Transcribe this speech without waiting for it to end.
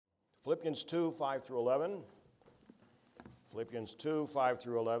Philippians 2, 5 through 11. Philippians 2, 5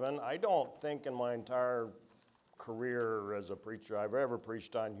 through 11. I don't think in my entire career as a preacher I've ever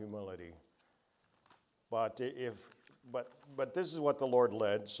preached on humility. But this is what the Lord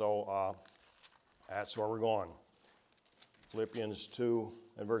led, so that's where we're going. Philippians 2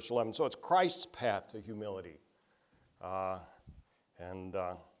 and verse 11. So it's Christ's path to humility. Did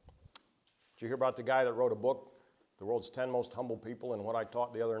you hear about the guy that wrote a book, The World's 10 Most Humble People, and what I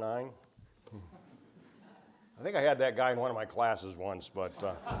taught the other 9? I think I had that guy in one of my classes once, but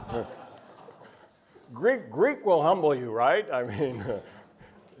Greek will humble you, right? I mean,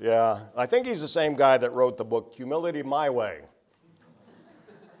 yeah. I think he's the same guy that wrote the book, Humility My Way.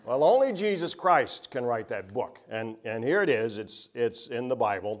 Well, only Jesus Christ can write that book, and here it is. It's in the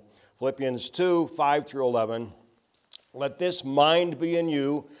Bible, Philippians 2, 5 through 11. Let this mind be in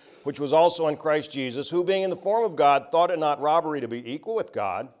you, which was also in Christ Jesus, who being in the form of God thought it not robbery to be equal with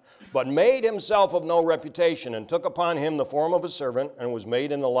God, but made himself of no reputation, and took upon him the form of a servant, and was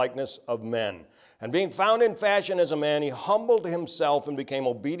made in the likeness of men. And being found in fashion as a man, he humbled himself and became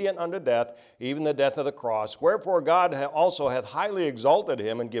obedient unto death, even the death of the cross. Wherefore God also hath highly exalted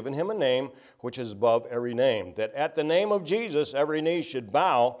him, and given him a name which is above every name, that at the name of Jesus every knee should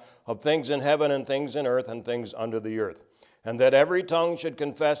bow, of things in heaven and things in earth and things under the earth, and that every tongue should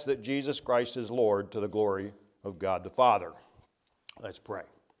confess that Jesus Christ is Lord, to the glory of God the Father. Let's pray.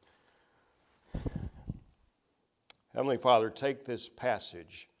 Heavenly Father, take this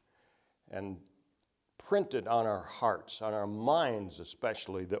passage and print it on our hearts, on our minds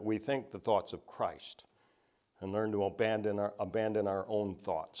especially, that we think the thoughts of Christ and learn to abandon our own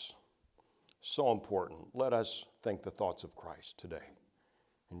thoughts. So important. Let us think the thoughts of Christ today.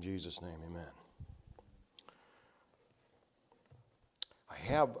 In Jesus' name, amen. I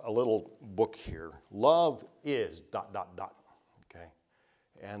have a little book here. Love is ... Okay?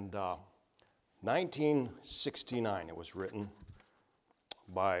 And 1969 it was written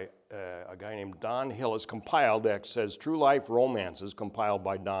by a guy named Don Hillis, compiled, that says True Life Romances, compiled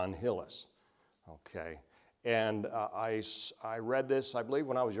by Don Hillis. Okay? And I read this, I believe,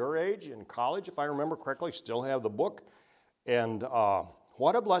 when I was your age, in college, if I remember correctly, still have the book. And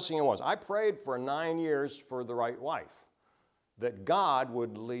what a blessing it was. I prayed for 9 years for the right wife, that God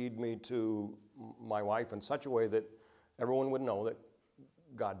would lead me to my wife in such a way that everyone would know that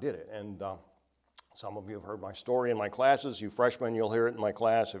God did it. And some of you have heard my story in my classes. You freshmen, you'll hear it in my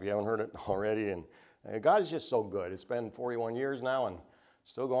class if you haven't heard it already. And God is just so good. It's been 41 years now and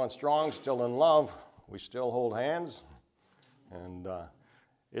still going strong, still in love. We still hold hands. And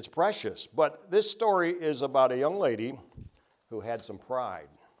it's precious. But this story is about a young lady who had some pride.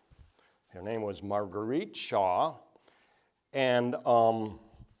 Her name was Marguerite Shaw. And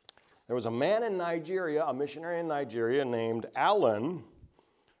there was a man in Nigeria, a missionary in Nigeria named Ellen.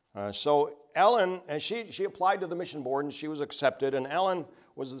 So Ellen, she applied to the mission board and she was accepted. And Ellen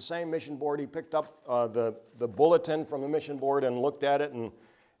was the same mission board. He picked up the bulletin from the mission board and looked at it.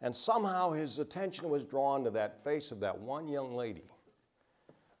 And somehow his attention was drawn to that face of that one young lady.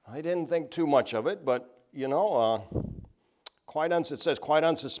 I didn't think too much of it, but, you know, it says quite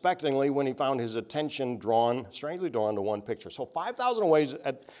unsuspectingly when he found his attention strangely drawn to one picture. So 5,000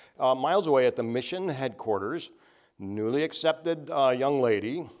 miles away at the mission headquarters, newly accepted young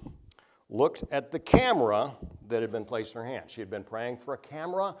lady looked at the camera that had been placed in her hand. She had been praying for a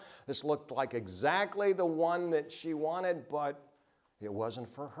camera. This looked like exactly the one that she wanted, but it wasn't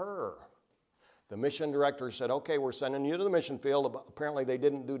for her. The mission director said, okay, we're sending you to the mission field. Apparently they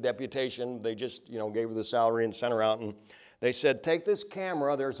didn't do deputation. They just, gave her the salary and sent her out. And they said, take this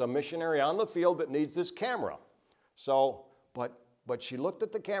camera. There's a missionary on the field that needs this camera. So, but she looked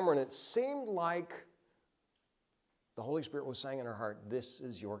at the camera, and it seemed like the Holy Spirit was saying in her heart, this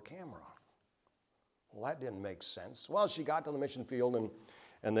is your camera. Well, that didn't make sense. Well, she got to the mission field,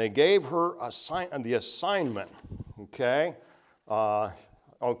 and they gave her the assignment, okay? 4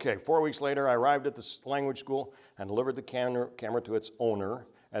 weeks later, I arrived at the language school and delivered the camera to its owner.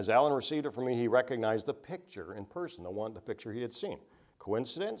 As Alan received it from me, he recognized the picture in person, the picture he had seen.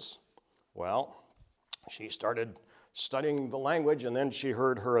 Coincidence? Well, she started studying the language, and then she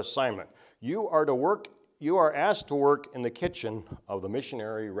heard her assignment. You are asked to work in the kitchen of the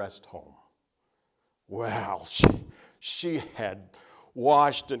missionary rest home. Well, she had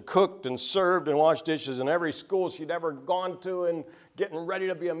washed and cooked and served and washed dishes in every school she'd ever gone to, and getting ready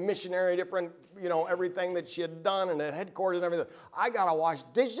to be a missionary, different, everything that she had done and at headquarters and everything. I got to wash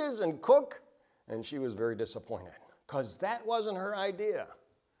dishes and cook. And she was very disappointed because that wasn't her idea.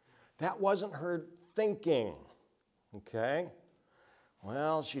 That wasn't her thinking. Okay?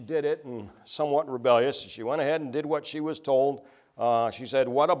 Well, she did it, and somewhat rebellious. She went ahead and did what she was told. She said,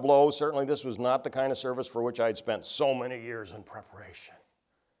 "What a blow. Certainly this was not the kind of service for which I had spent so many years in preparation."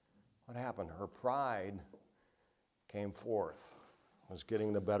 What happened? Her pride came forth, was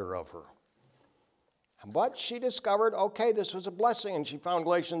getting the better of her. But she discovered, okay, this was a blessing, and she found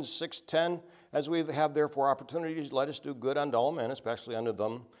Galatians 6:10, "As we have therefore opportunities, let us do good unto all men, especially unto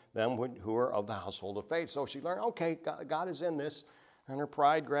them who are of the household of faith." So she learned, okay, God is in this, and her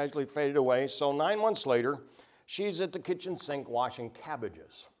pride gradually faded away. So 9 months later, she's at the kitchen sink washing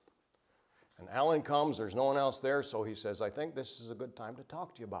cabbages. And Alan comes, there's no one else there, so he says, "I think this is a good time to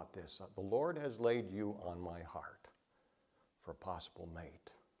talk to you about this. The Lord has laid you on my heart for a possible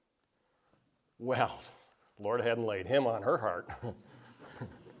mate." Well, the Lord hadn't laid him on her heart.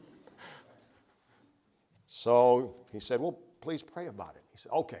 So he said, "Well, please pray about it." He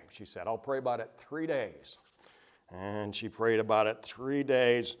said, "Okay," she said, "I'll pray about it 3 days." And she prayed about it 3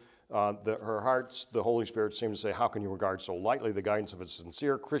 days. Her heart, the Holy Spirit seemed to say, "How can you regard so lightly the guidance of a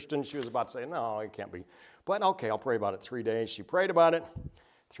sincere Christian?" She was about to say, "No, it can't be." But okay, I'll pray about it 3 days. She prayed about it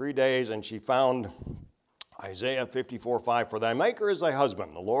 3 days, and she found Isaiah 54:5, "For thy maker is thy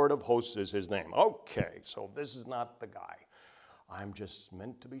husband, the Lord of hosts is his name." Okay, so this is not the guy. I'm just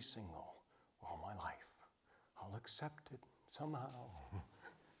meant to be single all my life. I'll accept it somehow.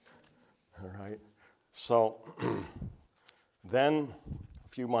 All right. So then a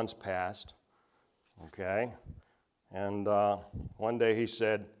few months passed, okay, and one day he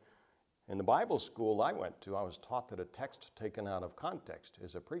said, "In the Bible school I went to, I was taught that a text taken out of context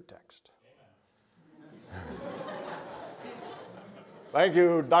is a pretext." Thank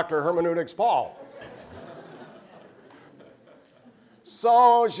you, Dr. Hermeneutics Paul.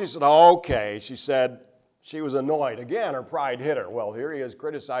 So she said, okay. She said she was annoyed. Again, her pride hit her. Well, here he is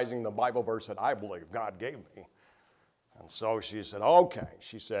criticizing the Bible verse that I believe God gave me. And so she said, okay.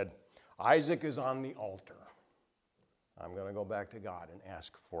 She said, "Isaac is on the altar. I'm going to go back to God and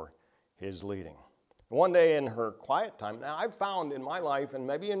ask for his leading." One day in her quiet time, now I've found in my life, and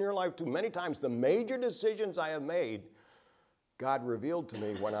maybe in your life too, many times the major decisions I have made, God revealed to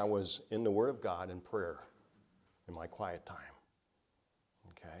me when I was in the Word of God in prayer in my quiet time.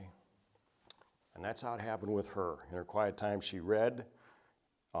 Okay? And that's how it happened with her. In her quiet time, she read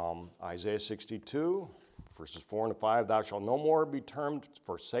Isaiah 62, verses 4 and 5, "Thou shalt no more be termed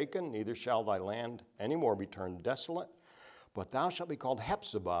forsaken, neither shall thy land any more be termed desolate. But thou shalt be called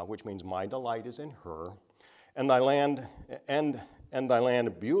Hephzibah," which means my delight is in her, "and thy land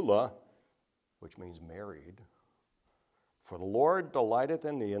Beulah," which means married. "For the Lord delighteth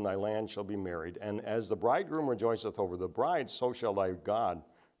in thee, and thy land shall be married. And as the bridegroom rejoiceth over the bride, so shall thy God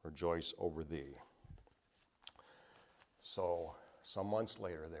rejoice over thee." So some months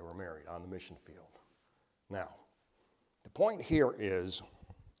later, they were married on the mission field. Now, the point here is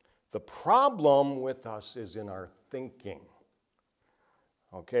the problem with us is in our thinking.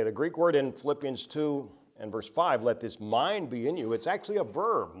 Okay, the Greek word in Philippians 2 and verse 5, "Let this mind be in you." It's actually a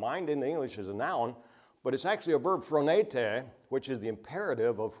verb. Mind in the English is a noun, but it's actually a verb, phronete, which is the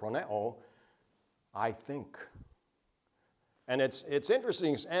imperative of phroneo, "I think." And it's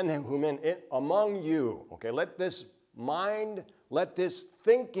interesting, "and among you." Okay, let this mind, let this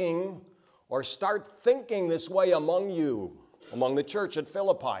thinking, or start thinking this way among you, among the church at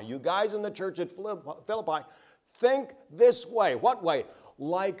Philippi. You guys in the church at Philippi, think this way. What way?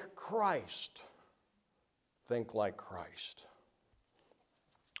 Like Christ. Think like Christ.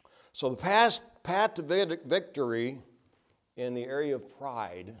 So the path to victory in the area of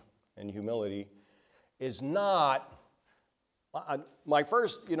pride and humility is not, my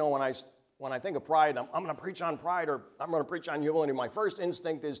first, when I think of pride, I'm going to preach on pride or I'm going to preach on humility. My first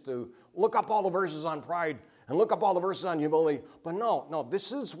instinct is to look up all the verses on pride and look up all the verses on humility. But no,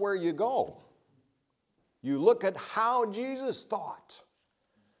 this is where you go. You look at how Jesus thought.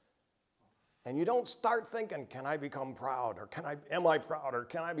 And you don't start thinking, can I become proud? Or am I proud? Or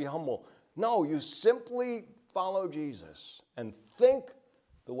can I be humble? No, you simply follow Jesus and think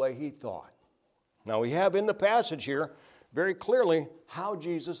the way he thought. Now we have in the passage here very clearly how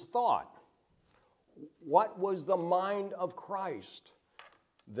Jesus thought. What was the mind of Christ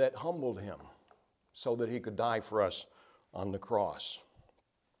that humbled him so that he could die for us on the cross?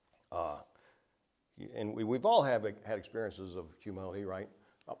 And we've all had experiences of humility, right?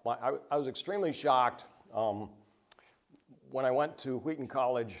 I was extremely shocked when I went to Wheaton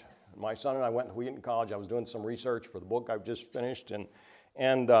College. My son and I went to Wheaton College. I was doing some research for the book I've just finished,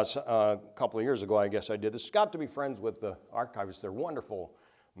 and a couple of years ago, I guess I did this. Got to be friends with the archivist. They're wonderful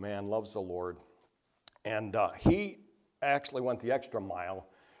man, loves the Lord, and he actually went the extra mile,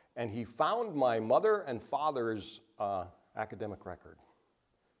 and he found my mother and father's academic record.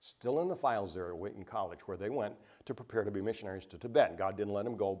 still in the files there at Wheaton College, where they went to prepare to be missionaries to Tibet. God didn't let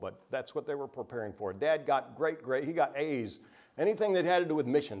them go, but that's what they were preparing for. Dad got great, he got A's. Anything that had to do with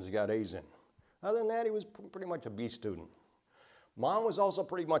missions, he got A's in. Other than that, he was pretty much a B student. Mom was also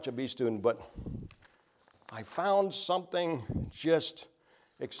pretty much a B student, but I found something just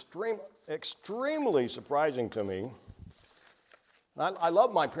extremely surprising to me. I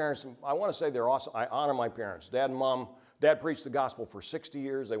love my parents. I want to say they're awesome. I honor my parents. Dad and Mom. Dad preached the gospel for 60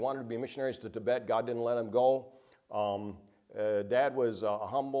 years. They wanted to be missionaries to Tibet. God didn't let them go. Dad was a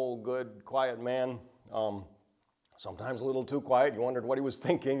humble, good, quiet man. Sometimes a little too quiet. You wondered what he was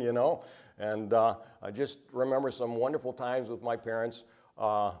thinking, you know. And I just remember some wonderful times with my parents.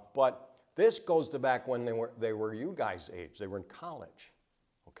 But this goes to back when they were you guys' age. They were in college.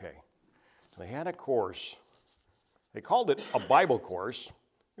 Okay. They had a course. They called it a Bible course.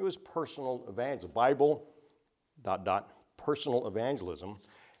 It was personal evangelism. Bible, ... personal evangelism.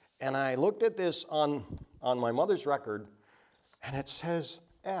 And I looked at this on my mother's record, and it says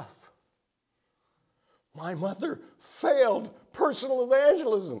F. My mother failed personal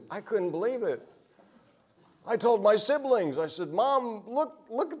evangelism. I couldn't believe it. I told my siblings, I said, Mom,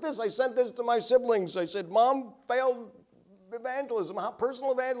 look at this. I sent this to my siblings. I said, Mom failed evangelism,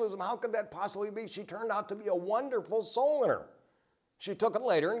 personal evangelism. How could that possibly be? She turned out to be a wonderful soul winner. She took it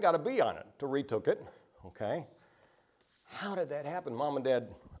later and got a B on it, to retook it, okay? How did that happen? Mom and Dad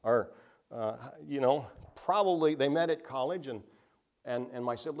are, probably they met at college, and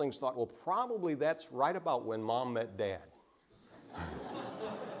my siblings thought, well, probably that's right about when Mom met Dad.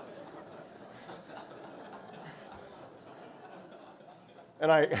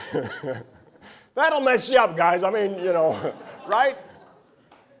 And that'll mess you up, guys. I mean, right?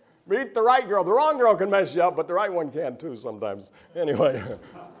 Meet the right girl. The wrong girl can mess you up, but the right one can too sometimes. Anyway.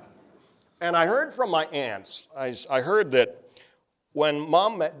 And I heard from my aunts, I heard that when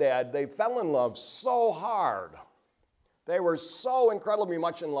Mom met Dad, they fell in love so hard. They were so incredibly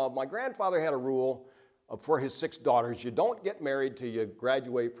much in love. My grandfather had a rule for his 6 daughters: you don't get married till you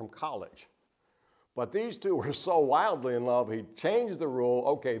graduate from college. But these two were so wildly in love, he changed the rule.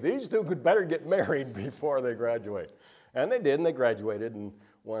 Okay, these two could better get married before they graduate. And they did, and they graduated and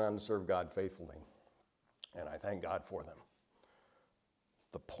went on to serve God faithfully. And I thank God for them.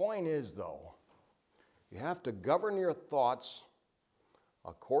 The point is, though, you have to govern your thoughts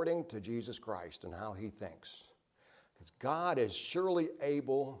according to Jesus Christ and how he thinks. Because God is surely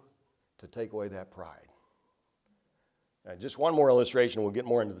able to take away that pride. And just one more illustration, we'll get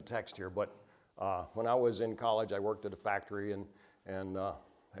more into the text here, but when I was in college, I worked at a factory, and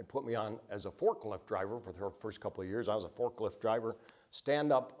they put me on as a forklift driver for the first couple of years. I was a forklift driver,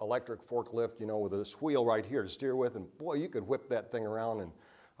 stand-up electric forklift, with a wheel right here to steer with, and boy, you could whip that thing around, and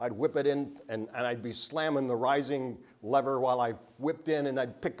I'd whip it in, and I'd be slamming the rising lever while I whipped in, and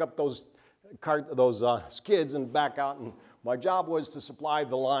I'd pick up those skids and back out, and my job was to supply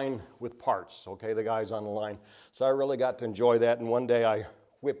the line with parts, okay, the guys on the line. So I really got to enjoy that, and one day I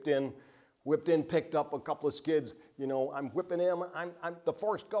whipped in, picked up a couple of skids. I'm whipping in, the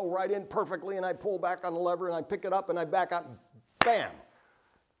forks go right in perfectly, and I pull back on the lever, and I pick it up, and I back out, and bam!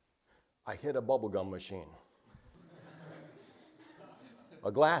 I hit a bubblegum machine.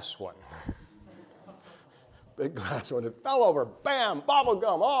 A glass one. Big glass one. It fell over, bam,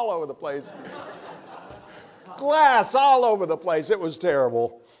 bubblegum all over the place. Glass all over the place. It was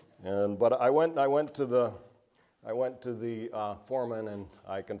terrible. But I went to the foreman, and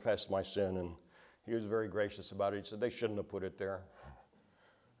I confessed my sin, and he was very gracious about it. He said, they shouldn't have put it there.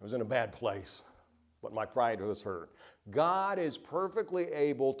 It was in a bad place, but my pride was hurt. God is perfectly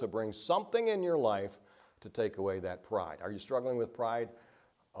able to bring something in your life to take away that pride. Are you struggling with pride?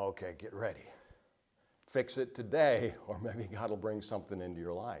 Okay, get ready. Fix it today, or maybe God will bring something into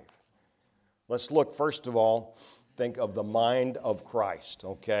your life. Let's look, first of all, think of the mind of Christ,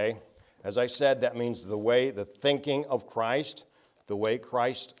 okay? As I said, that means the thinking of Christ, the way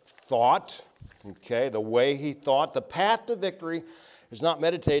Christ thought, okay, the way he thought. The path to victory is not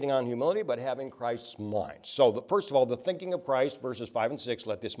meditating on humility, but having Christ's mind. So, first of all, the thinking of Christ, verses 5 and 6,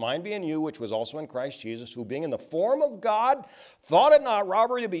 let this mind be in you, which was also in Christ Jesus, who being in the form of God, thought it not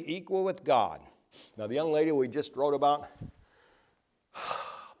robbery to be equal with God. Now, the young lady we just wrote about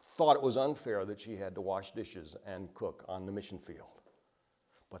thought it was unfair that she had to wash dishes and cook on the mission field.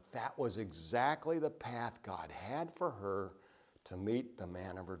 But that was exactly the path God had for her to meet the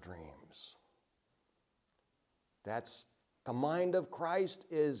man of her dreams. That's the mind of Christ,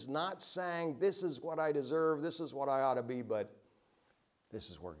 is not saying, this is what I deserve, this is what I ought to be, but this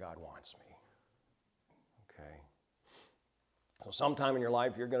is where God wants me. Okay? So sometime in your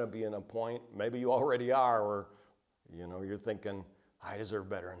life, you're going to be in a point, maybe you already are, or you're thinking, I deserve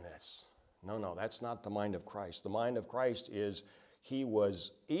better than this. No, that's not the mind of Christ. The mind of Christ is he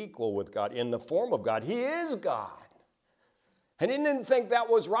was equal with God in the form of God. He is God. And he didn't think that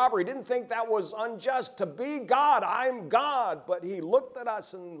was robbery. He didn't think that was unjust to be God. I'm God. But he looked at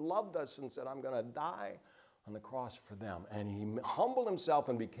us and loved us and said, I'm going to die on the cross for them. And he humbled himself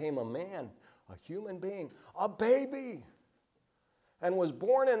and became a man, a human being, a baby, and was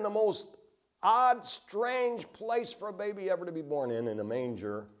born in the most odd, strange place for a baby ever to be born in a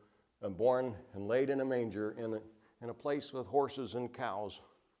manger, and born and laid in a manger in a place with horses and cows.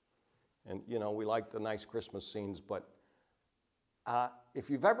 And, you know, we like the nice Christmas scenes, but if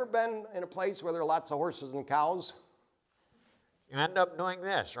you've ever been in a place where there are lots of horses and cows, You end up doing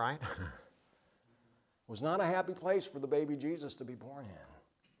this, right? it was not a happy place for the baby Jesus to be born in.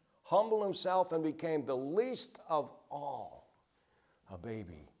 Humbled himself and became the least of all, a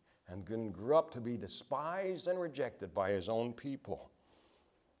baby, and grew up to be despised and rejected by his own people.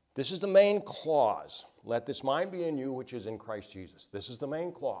 This is the main clause. Let this mind be in you, which is in Christ Jesus. This is the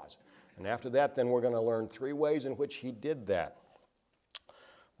main clause. And after that, then we're going to learn 3 ways in which he did that.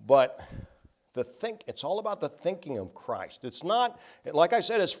 But it's all about the thinking of Christ. It's not, like I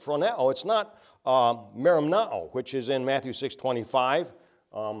said, it's phroneo. It's not merimnao, which is in Matthew 6:25.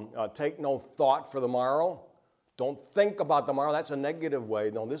 Take no thought for the morrow. Don't think about tomorrow. That's a negative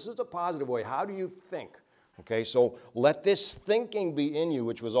way. No, this is a positive way. How do you think? Okay, so let this thinking be in you,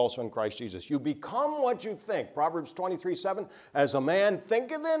 which was also in Christ Jesus. You become what you think. Proverbs 23:7, as a man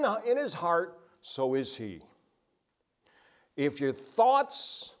thinketh in his heart, so is he. If your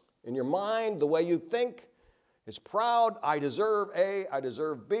thoughts in your mind, the way you think, is proud, I deserve A, I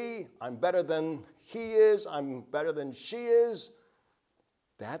deserve B, I'm better than he is, I'm better than she is,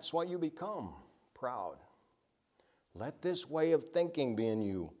 that's what you become, proud. Let this way of thinking be in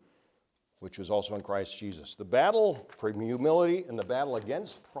you, which was also in Christ Jesus. The battle for humility and the battle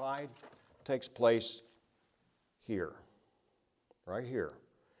against pride takes place here, right here,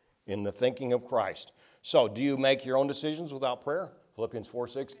 in the thinking of Christ. So, do you make your own decisions without prayer? Philippians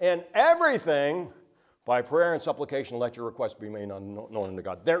 4:6. In everything, by prayer and supplication, let your requests be made known unto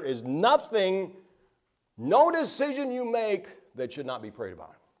God. There is nothing, no decision you make that should not be prayed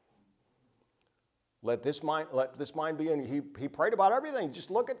about. Let this mind be in you. He prayed about everything.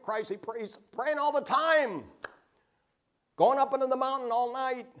 Just look at Christ. He's praying all the time. Going up into the mountain all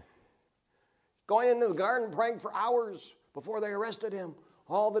night. Going into the garden praying for hours before they arrested him.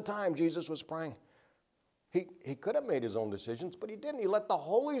 All the time Jesus was praying. He could have made his own decisions, but he didn't. He let the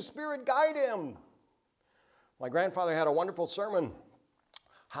Holy Spirit guide him. My grandfather had a wonderful sermon,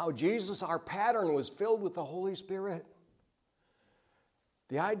 how Jesus, our pattern, was filled with the Holy Spirit.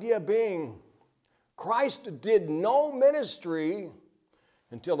 The idea being, Christ did no ministry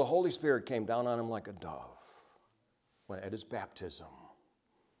until the Holy Spirit came down on him like a dove at his baptism.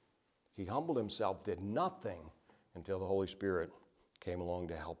 He humbled himself, did nothing until the Holy Spirit came along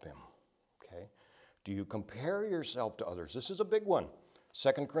to help him. Okay? Do you compare yourself to others? This is a big one.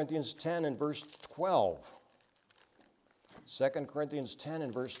 2 Corinthians 10 and verse 12. 2 Corinthians 10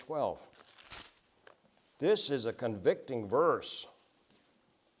 and verse 12. This is a convicting verse.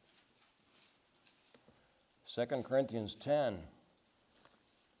 2 Corinthians 10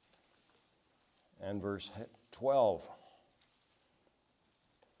 and verse 12.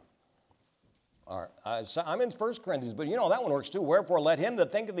 All right, I'm in 1 Corinthians, but you know that one works too. Wherefore let him that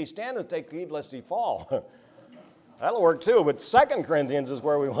thinketh he standeth take heed lest he fall. That'll work too, but 2 Corinthians is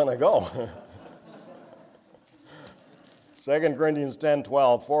where we want to go. 2 Corinthians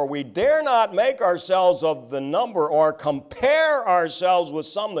 10:12. For we dare not make ourselves of the number or compare ourselves with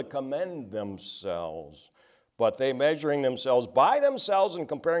some that commend themselves. But they, measuring themselves by themselves and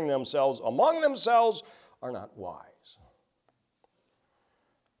comparing themselves among themselves, are not wise.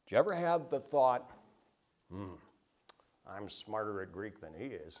 Do you ever have the thought, I'm smarter at Greek than he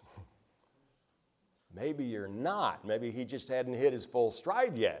is? Maybe you're not. Maybe he just hadn't hit his full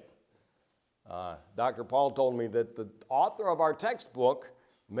stride yet. Dr. Paul told me that the author of our textbook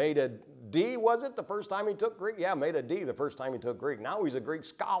made a D, was it, the first time he took Greek? Yeah, made a D the first time he took Greek. Now he's a Greek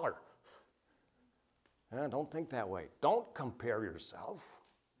scholar. Don't think that way. Don't compare yourself.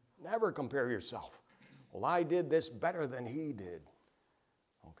 Never compare yourself. Well, I did this better than he did.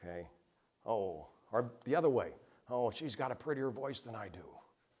 Okay. Oh, or the other way. Oh, she's got a prettier voice than I do.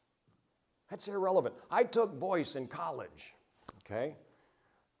 That's irrelevant. I took voice in college. Okay.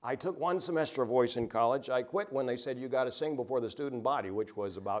 I took one semester of voice in college. I quit when they said you got to sing before the student body, which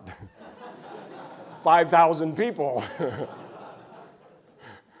was about 5,000 people.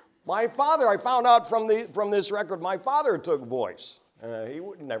 My father, I found out from this record, my father took voice. He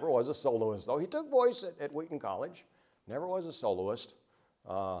never was a soloist, though. He took voice at Wheaton College. Never was a soloist.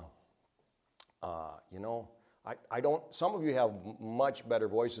 You know, I don't, some of you have much better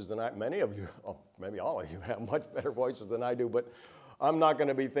voices than many of you, maybe all of you have much better voices than I do, but I'm not going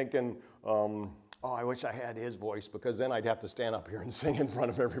to be thinking, oh, I wish I had his voice, because then I'd have to stand up here and sing in front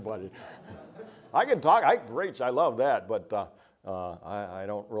of everybody. I can talk, I preach, I love that, but I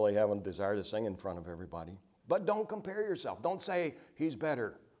don't really have a desire to sing in front of everybody. But don't compare yourself. Don't say he's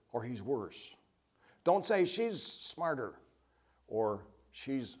better or he's worse. Don't say she's smarter or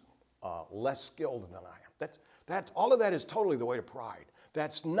she's less skilled than I am. All of that is totally the way to pride.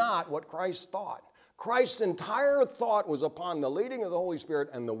 That's not what Christ thought. Christ's entire thought was upon the leading of the Holy Spirit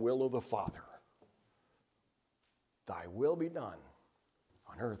and the will of the Father. Thy will be done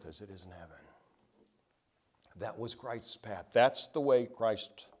on earth as it is in heaven. That was Christ's path. That's the way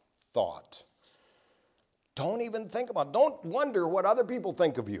Christ thought. Don't even think about it. Don't wonder what other people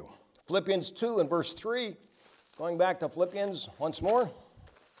think of you. Philippians 2 and verse 3, going back to Philippians once more.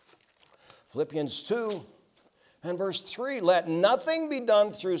 Philippians 2 and verse 3, let nothing be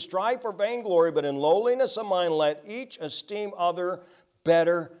done through strife or vainglory, but in lowliness of mind let each esteem other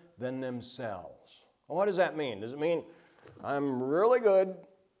better than themselves. Well, what does that mean? Does it mean I'm really good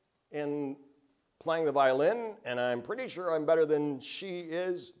in playing the violin, and I'm pretty sure I'm better than she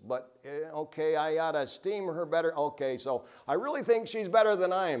is, but okay, I ought to esteem her better. Okay, so I really think she's better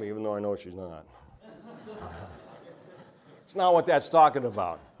than I am, even though I know she's not. It's not what that's talking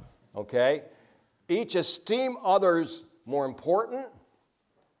about, okay? Each esteem others more important,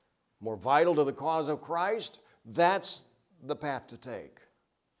 more vital to the cause of Christ. That's the path to take.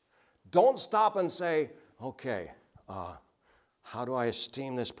 Don't stop and say, okay, how do I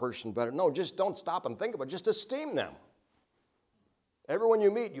esteem this person better? No, just don't stop and think about it. Just esteem them. Everyone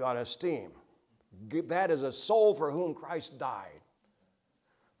you meet, you ought to esteem. That is a soul for whom Christ died.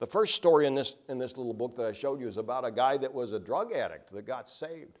 The first story in this little book that I showed you is about a guy that was a drug addict that got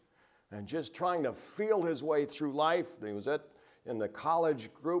saved and just trying to feel his way through life. He was in the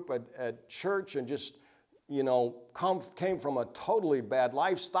college group at church and just, you know, came from a totally bad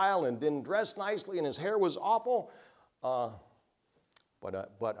lifestyle and didn't dress nicely and his hair was awful.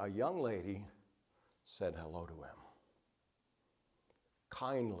 But a young lady said hello to him,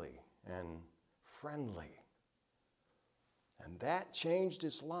 kindly and friendly. And that changed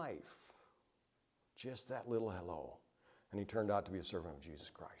his life, just that little hello. And he turned out to be a servant of Jesus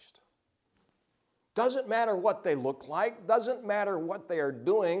Christ. Doesn't matter what they look like, doesn't matter what they are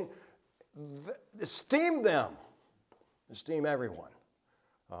doing, esteem them. Esteem everyone.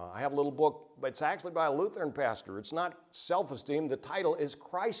 I have a little book, but it's actually by a Lutheran pastor. It's not self-esteem. The title is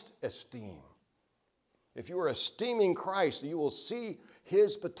Christ Esteem. If you are esteeming Christ, you will see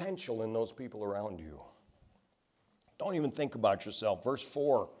his potential in those people around you. Don't even think about yourself. Verse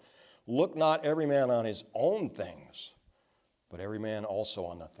 4, look not every man on his own things, but every man also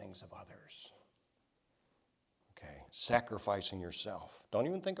on the things of others. Okay, sacrificing yourself. Don't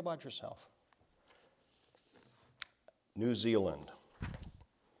even think about yourself. New Zealand.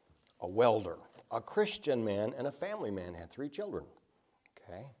 A welder, a Christian man, and a family man had 3 children.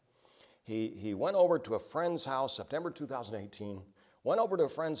 Okay, he went over to a friend's house, September 2018. Went over to a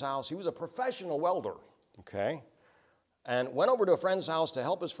friend's house. He was a professional welder. Okay, and went over to a friend's house to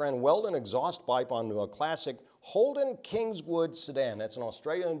help his friend weld an exhaust pipe onto a classic Holden Kingswood sedan. That's an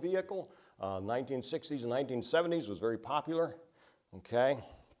Australian vehicle. 1960s and 1970s was very popular. Okay.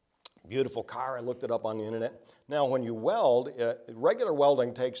 Beautiful car. I looked it up on the internet. Now, when you weld, regular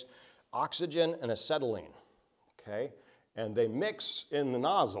welding takes oxygen and acetylene, okay? And they mix in the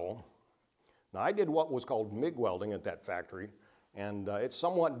nozzle. Now, I did what was called MIG welding at that factory, and it's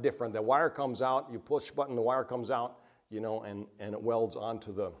somewhat different. The wire comes out, you push button, the wire comes out, you know, and it welds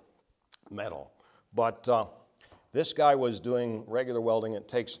onto the metal. But this guy was doing regular welding. It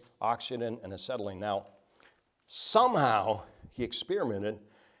takes oxygen and acetylene. Now, somehow he experimented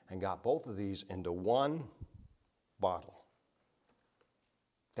and got both of these into one bottle.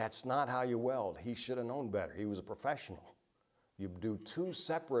 That's not how you weld. He should have known better. He was a professional. You do 2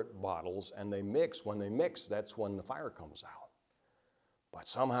 separate bottles and they mix. When they mix, that's when the fire comes out. But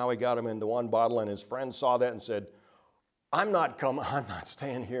somehow he got them into one bottle and his friend saw that and said, I'm not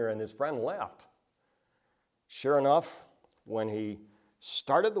staying here. And his friend left. Sure enough, when he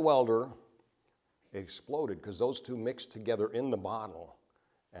started the welder, it exploded because those 2 mixed together in the bottle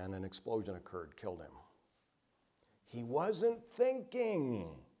and an explosion occurred, killed him. He wasn't thinking.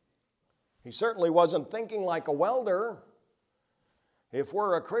 He certainly wasn't thinking like a welder. If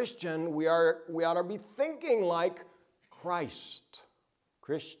we're a Christian, we ought to be thinking like Christ.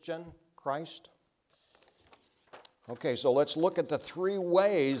 Christian, Christ. Okay, so let's look at the 3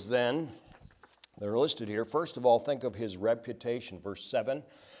 ways then They're listed here. First of all, think of his reputation. Verse 7,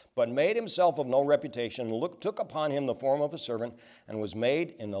 but made himself of no reputation, took upon him the form of a servant, and was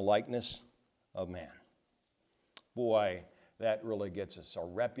made in the likeness of man. Boy, that really gets us, a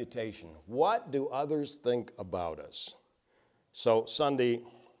reputation. What do others think about us? So Sunday,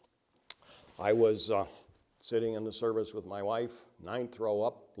 I was sitting in the service with my wife, 9th row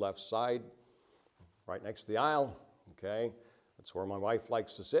up, left side, right next to the aisle, okay? That's where my wife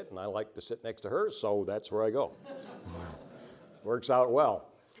likes to sit, and I like to sit next to her, so that's where I go. Works out well.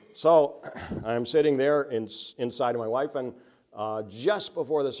 So I'm sitting there inside of my wife, and just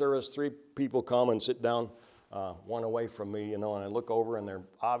before the service, 3 people come and sit down, one away from me, and I look over, and they're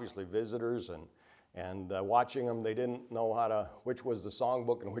obviously visitors, and watching them, they didn't know which was the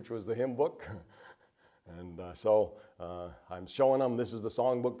songbook and which was the hymn book. And so I'm showing them, this is the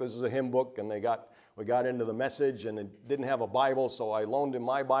songbook, this is a hymn book, and we got into the message, and it didn't have a Bible, so I loaned him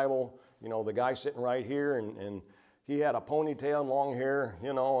my Bible, the guy sitting right here, and he had a ponytail and long hair,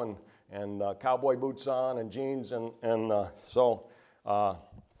 and cowboy boots on and jeans, and so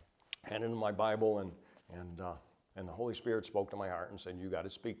handed him my Bible, and the Holy Spirit spoke to my heart and said, you got to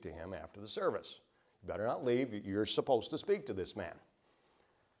speak to him after the service. You better not leave. You're supposed to speak to this man.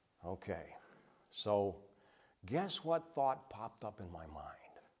 Okay. So guess what thought popped up in my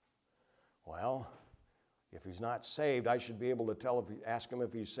mind? Well, if he's not saved, I should be able to ask him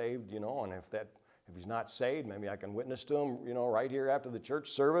if he's saved, and if he's not saved, maybe I can witness to him, right here after the church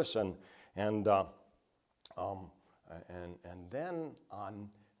service, and then on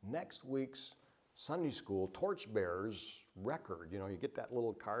next week's Sunday school torchbearers record, you get that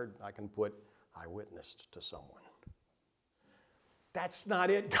little card, I can put, I witnessed to someone. That's not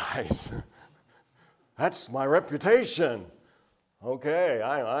it, guys. That's my reputation. Okay,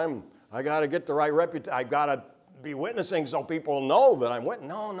 I got to get the right reputation. I got to be witnessing so people know that I'm witnessing.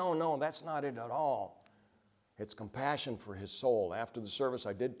 No, that's not it at all. It's compassion for his soul. After the service,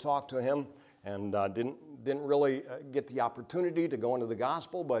 I did talk to him, and didn't really get the opportunity to go into the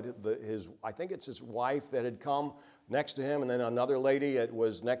gospel, but I think it's his wife that had come next to him, and then another lady that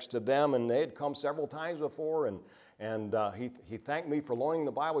was next to them, and they had come several times before, and he thanked me for loaning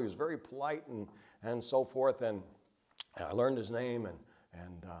the Bible. He was very polite and so forth, and I learned his name,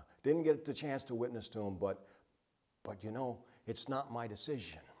 and didn't get the chance to witness to him, but it's not my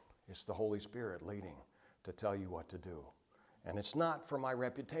decision. It's the Holy Spirit leading to tell you what to do. And it's not for my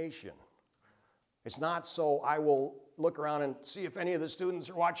reputation. It's not so I will look around and see if any of the students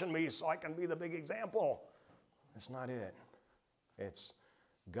are watching me so I can be the big example. That's not it. It's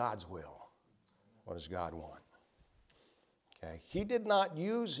God's will. What does God want? Okay. He did not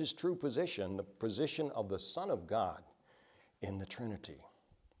use his true position, the position of the Son of God in the Trinity.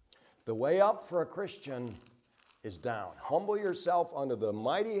 The way up for a Christian is down. Humble yourself under the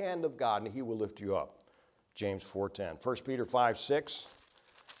mighty hand of God, and he will lift you up. James 4:10. 1 Peter 5:6.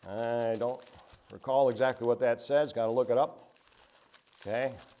 I don't recall exactly what that says. Got to look it up.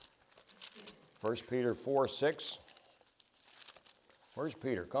 Okay. 1 Peter 4:6. Where's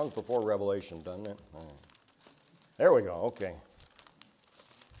Peter? Comes before Revelation, doesn't it? There we go. Okay.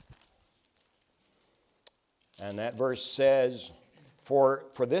 And that verse says, for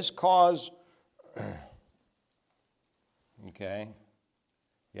this cause, okay,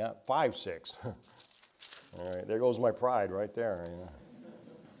 yeah, 5:6. All right, there goes my pride right there.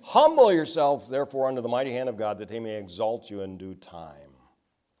 Humble yourselves, therefore, under the mighty hand of God, that he may exalt you in due time.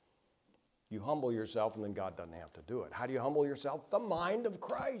 You humble yourself, and then God doesn't have to do it. How do you humble yourself? The mind of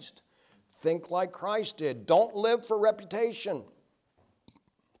Christ. Think like Christ did. Don't live for reputation.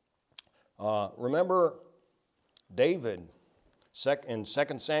 Remember David in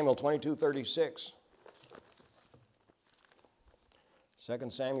 2 Samuel 22:36.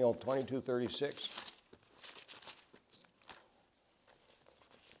 2 Samuel 22:36.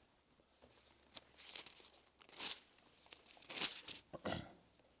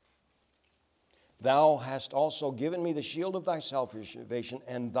 Thou hast also given me the shield of thy salvation,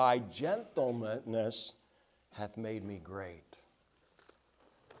 and thy gentleness hath made me great.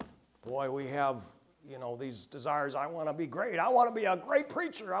 Boy, we have, these desires. I want to be great. I want to be a great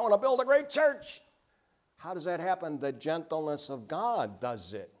preacher. I want to build a great church. How does that happen? The gentleness of God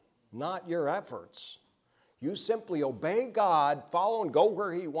does it, not your efforts. You simply obey God, follow and go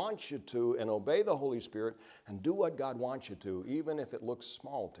where he wants you to, and obey the Holy Spirit, and do what God wants you to, even if it looks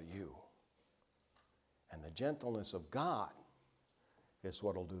small to you. And the gentleness of God is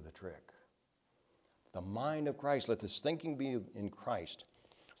what will do the trick. The mind of Christ, let this thinking be in Christ.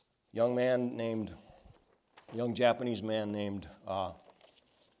 Young Japanese man named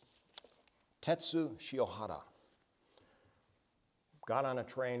Tetsu Shiohara got on a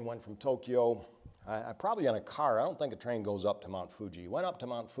train, went from Tokyo probably in a car. I don't think a train goes up to Mount Fuji. He went up to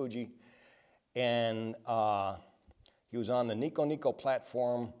Mount Fuji, and he was on the Nico Nico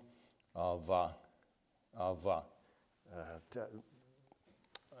platform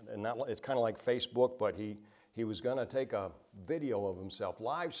it's kind of like Facebook, but he was going to take a video of himself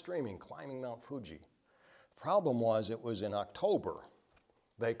live streaming climbing Mount Fuji. The problem was it was in October.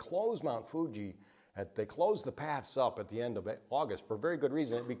 They closed Mount Fuji. They closed the paths up at the end of August for a very good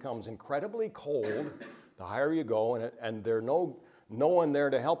reason. It becomes incredibly cold the higher you go, and there's no one there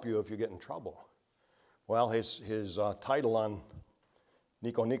to help you if you get in trouble. Well, his title on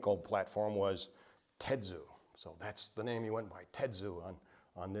Nico Nico platform was Tetsu. So that's the name he went by, Tetsu,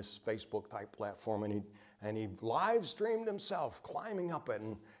 on this Facebook type platform. And he live streamed himself climbing up it.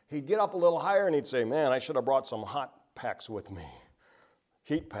 And he'd get up a little higher and he'd say, man, I should have brought some hot packs with me,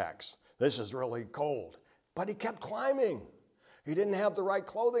 heat packs. This is really cold. But he kept climbing. He didn't have the right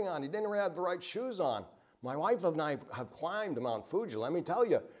clothing on. He didn't have the right shoes on. My wife and I have climbed Mount Fuji. Let me tell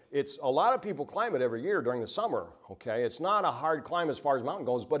you, it's a lot of people climb it every year during the summer, okay? It's not a hard climb as far as mountains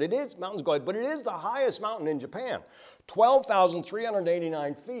go, but it is the highest mountain in Japan,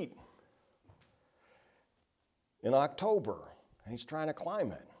 12,389 feet in October, and he's trying to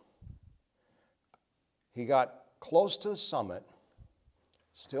climb it. He got close to the summit,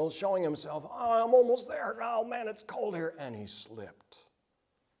 still showing himself, oh, I'm almost there. Oh, man, it's cold here. And he slipped.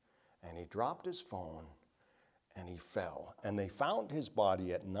 And he dropped his phone, and he fell. And they found his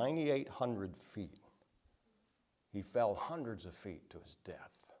body at 9,800 feet. He fell hundreds of feet to his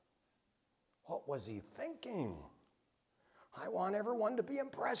death. What was he thinking? I want everyone to be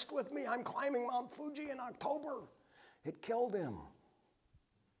impressed with me. I'm climbing Mount Fuji in October. It killed him.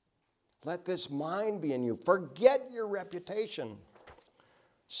 Let this mind be in you. Forget your reputation.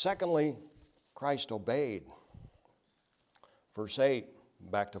 Secondly, Christ obeyed. Verse 8,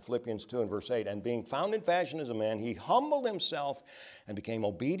 back to Philippians 2 and verse 8. And being found in fashion as a man, he humbled himself and became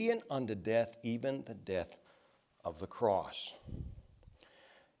obedient unto death, even the death of the cross.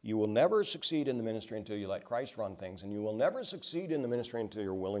 You will never succeed in the ministry until you let Christ run things, and you will never succeed in the ministry until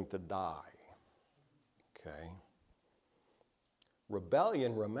you're willing to die. Okay?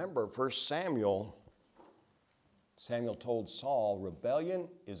 Rebellion, remember, 1 Samuel told Saul, rebellion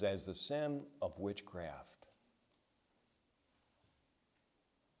is as the sin of witchcraft.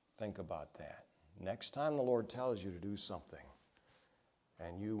 Think about that. Next time the Lord tells you to do something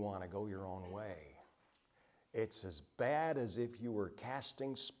and you want to go your own way, it's as bad as if you were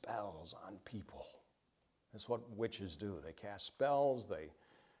casting spells on people. That's what witches do. They cast spells, they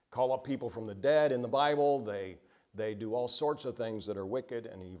call up people from the dead in the Bible, they do all sorts of things that are wicked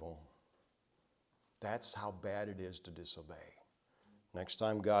and evil. That's how bad it is to disobey. Next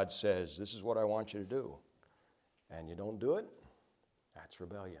time God says, this is what I want you to do, and you don't do it, that's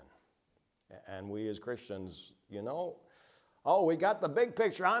rebellion. And we as Christians, we got the big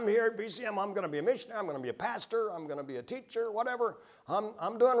picture. I'm here at BCM. I'm going to be a missionary. I'm going to be a pastor. I'm going to be a teacher, whatever.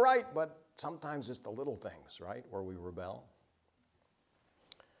 I'm doing right, but sometimes it's the little things, right, where we rebel.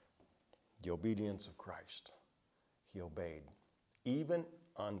 The obedience of Christ. He obeyed, even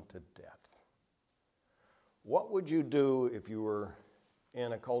unto death. What would you do if you were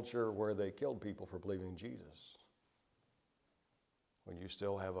in a culture where they killed people for believing in Jesus? Would you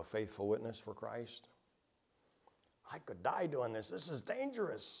still have a faithful witness for Christ? I could die doing this. This is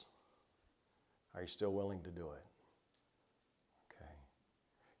dangerous. Are you still willing to do it? Okay.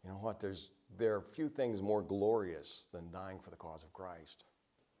 You know what? There are few things more glorious than dying for the cause of Christ.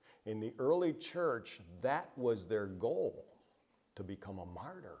 In the early church, that was their goal, to become a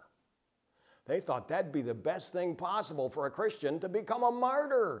martyr. They thought that'd be the best thing possible for a Christian, to become a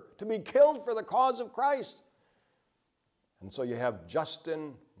martyr, to be killed for the cause of Christ. And so you have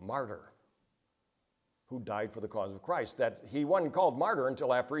Justin Martyr, who died for the cause of Christ. That he wasn't called martyr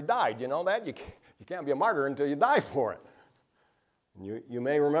until after he died. You know that? You can't be a martyr until you die for it. And you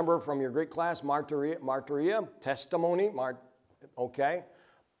may remember from your Greek class, martyria, testimony, okay?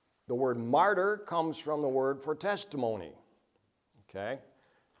 The word martyr comes from the word for testimony, okay?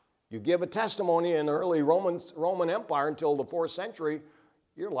 You give a testimony in the early Roman Empire until the 4th century,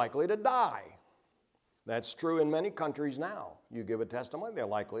 you're likely to die. That's true in many countries now. You give a testimony, they're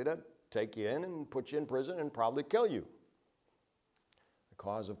likely to take you in and put you in prison and probably kill you. The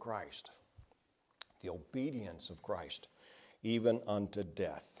cause of Christ, the obedience of Christ, even unto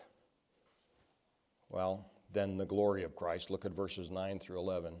death. Well, then the glory of Christ. Look at verses 9 through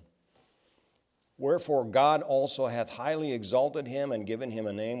 11. Wherefore God also hath highly exalted him and given him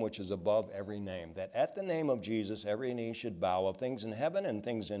a name which is above every name, that at the name of Jesus every knee should bow, of things in heaven and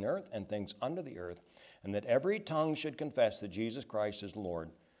things in earth and things under the earth, and that every tongue should confess that Jesus Christ is Lord,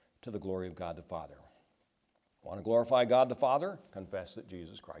 to the glory of God the Father. Want to glorify God the Father? Confess that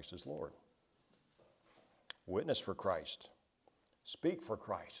Jesus Christ is Lord. Witness for Christ. Speak for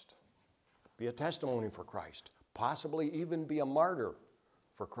Christ. Be a testimony for Christ. Possibly even be a martyr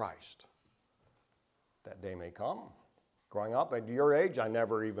for Christ. That day may come. Growing up at your age, I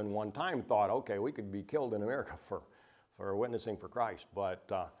never even one time thought, okay, we could be killed in America for witnessing for Christ.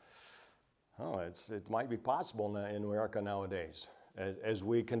 But it might be possible in America nowadays. As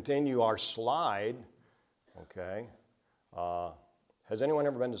we continue our slide, okay, has anyone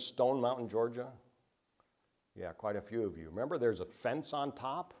ever been to Stone Mountain, Georgia? Yeah, quite a few of you. Remember, there's a fence on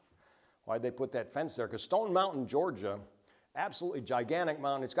top? Why'd they put that fence there? Because Stone Mountain, Georgia, absolutely gigantic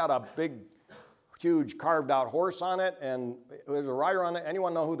mountain. It's got a big, huge carved out horse on it, and there's a rider on it.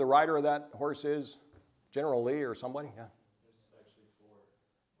 Anyone know who the rider of that horse is? General Lee or somebody? Yeah. There's actually 3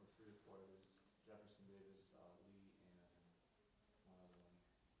 or 4. There's Jefferson Davis, Lee, and one other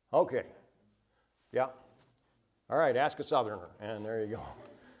one. Okay. Yeah. All right, ask a Southerner, and there you go.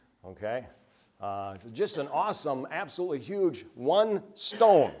 Okay. Just an awesome, absolutely huge one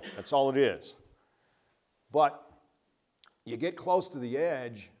stone. That's all it is. But you get close to the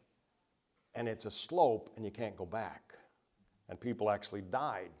edge, and it's a slope, and you can't go back. And people actually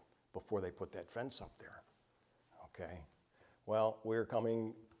died before they put that fence up there. Okay? Well, we're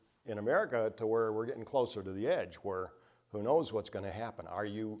coming in America to where we're getting closer to the edge, where who knows what's going to happen. Are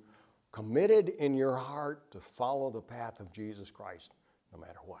you committed in your heart to follow the path of Jesus Christ no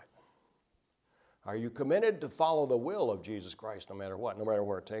matter what? Are you committed to follow the will of Jesus Christ no matter what, no matter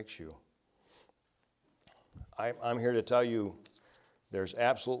where it takes you? I'm here to tell you there's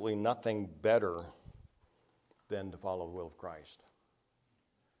absolutely nothing better than to follow the will of Christ.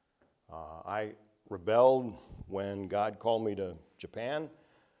 I rebelled when God called me to Japan.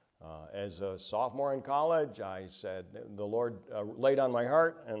 As a sophomore in college, I said, the Lord laid on my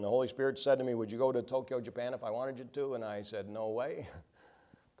heart, and the Holy Spirit said to me, would you go to Tokyo, Japan if I wanted you to? And I said, no way.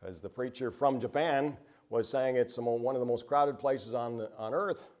 Because the preacher from Japan was saying it's one of the most crowded places on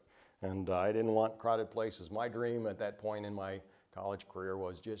earth, and I didn't want crowded places. My dream at that point in my college career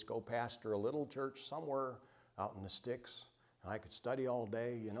was just go pastor a little church somewhere out in the sticks, and I could study all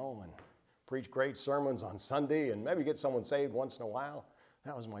day, and preach great sermons on Sunday, and maybe get someone saved once in a while.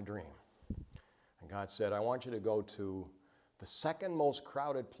 That was my dream. And God said, I want you to go to the second most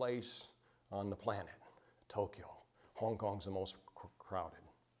crowded place on the planet, Tokyo. Hong Kong's the most crowded.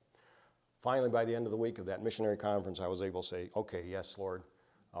 Finally, by the end of the week of that missionary conference, I was able to say, okay, yes, Lord,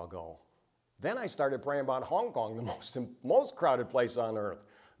 I'll go. Then I started praying about Hong Kong, the most crowded place on earth.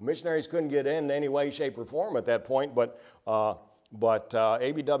 Missionaries couldn't get in any way, shape, or form at that point, but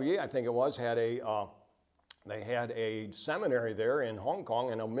ABWE, I think it was, they had a seminary there in Hong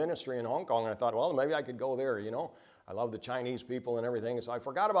Kong and a ministry in Hong Kong, and I thought, well, maybe I could go there, I love the Chinese people and everything, so I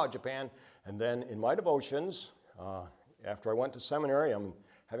forgot about Japan. And then in my devotions, after I went to seminary, I'm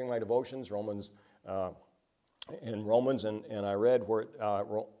having my devotions, Romans, and I read where,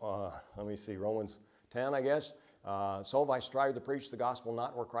 Romans 10, I guess. So if I strive to preach the gospel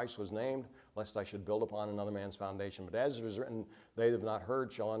not where Christ was named, lest I should build upon another man's foundation. But as it is written, they that have not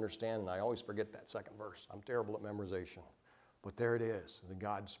heard shall understand. And I always forget that second verse. I'm terrible at memorization. But there it is. And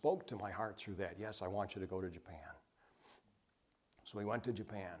God spoke to my heart through that. Yes, I want you to go to Japan. So we went to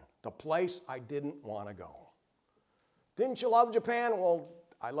Japan, the place I didn't want to go. Didn't you love Japan? Well,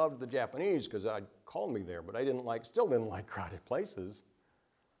 I loved the Japanese because I called me there, but I still didn't like crowded places.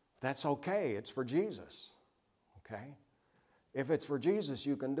 That's okay. It's for Jesus. Okay? If it's for Jesus,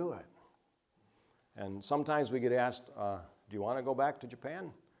 you can do it. And sometimes we get asked, do you want to go back to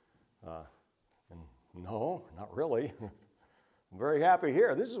Japan? No, not really. I'm very happy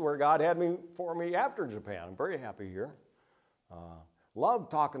here. This is where God had for me after Japan. I'm very happy here. Love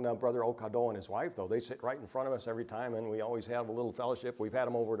talking to Brother Okado and his wife, though. They sit right in front of us every time, and we always have a little fellowship. We've had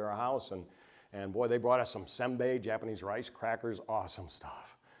them over to our house, and boy, they brought us some senbei, Japanese rice crackers, awesome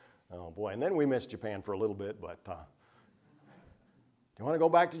stuff. Oh, boy, and then we missed Japan for a little bit, but do you want to go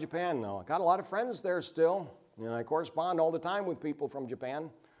back to Japan? No, I got a lot of friends there still, and I correspond all the time with people from Japan,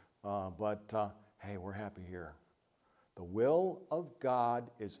 but hey, we're happy here. The will of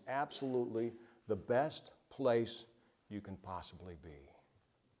God is absolutely the best place you can possibly be.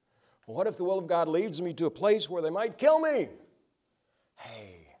 Well, what if the will of God leads me to a place where they might kill me?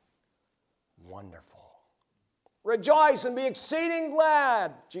 Hey, wonderful. Rejoice and be exceeding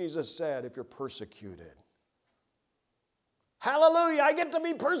glad, Jesus said, if you're persecuted. Hallelujah, I get to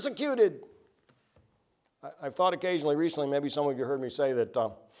be persecuted. I've thought occasionally recently, maybe some of you heard me say that,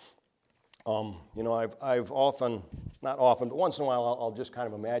 I've often, not often, but once in a while I'll just kind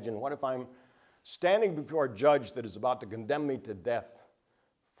of imagine, what if I'm standing before a judge that is about to condemn me to death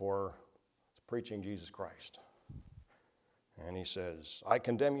for preaching Jesus Christ. And he says, I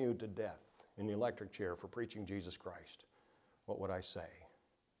condemn you to death in the electric chair for preaching Jesus Christ. What would I say?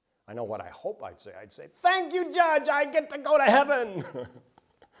 I know what I hope I'd say. I'd say, thank you, Judge, I get to go to heaven.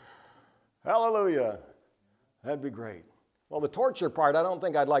 Hallelujah. That'd be great. Well, the torture part, I don't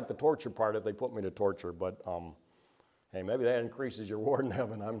think I'd like the torture part if they put me to torture, but hey, maybe that increases your reward in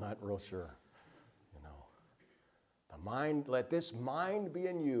heaven. I'm not real sure. You know, the mind, let this mind be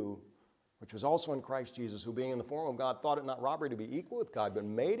in you, which was also in Christ Jesus, who being in the form of God thought it not robbery to be equal with God, but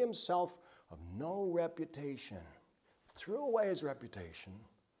made himself of no reputation, threw away his reputation,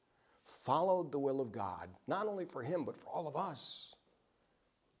 followed the will of God, not only for him, but for all of us,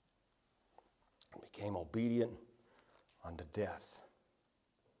 and became obedient unto death.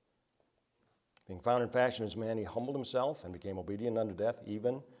 Being found in fashion as man, he humbled himself and became obedient unto death,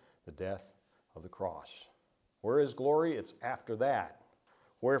 even the death of the cross. Where is glory? It's after that.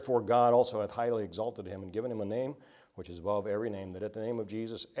 Wherefore God also hath highly exalted him and given him a name which is above every name, that at the name of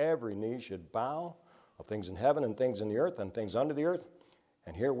Jesus every knee should bow, of things in heaven and things in the earth and things under the earth.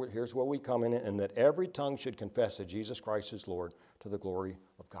 And here's where we come in, and that every tongue should confess that Jesus Christ is Lord, to the glory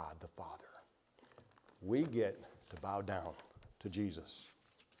of God the Father. We get to bow down to Jesus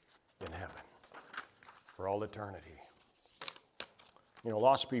in heaven for all eternity. You know,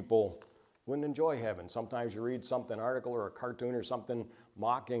 lost people wouldn't enjoy heaven. Sometimes you read something, article or a cartoon or something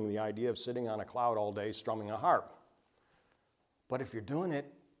mocking the idea of sitting on a cloud all day strumming a harp. But if you're doing it,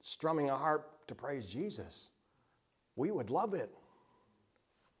 strumming a harp to praise Jesus, we would love it.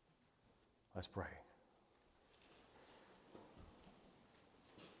 Let's pray.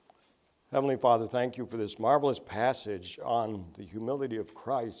 Heavenly Father, thank you for this marvelous passage on the humility of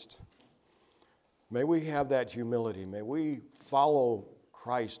Christ. May we have that humility. May we follow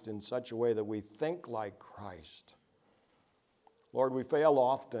Christ in such a way that we think like Christ. Lord, we fail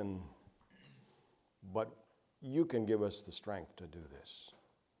often, but you can give us the strength to do this.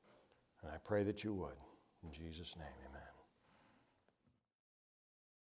 And I pray that you would. In Jesus' name, amen.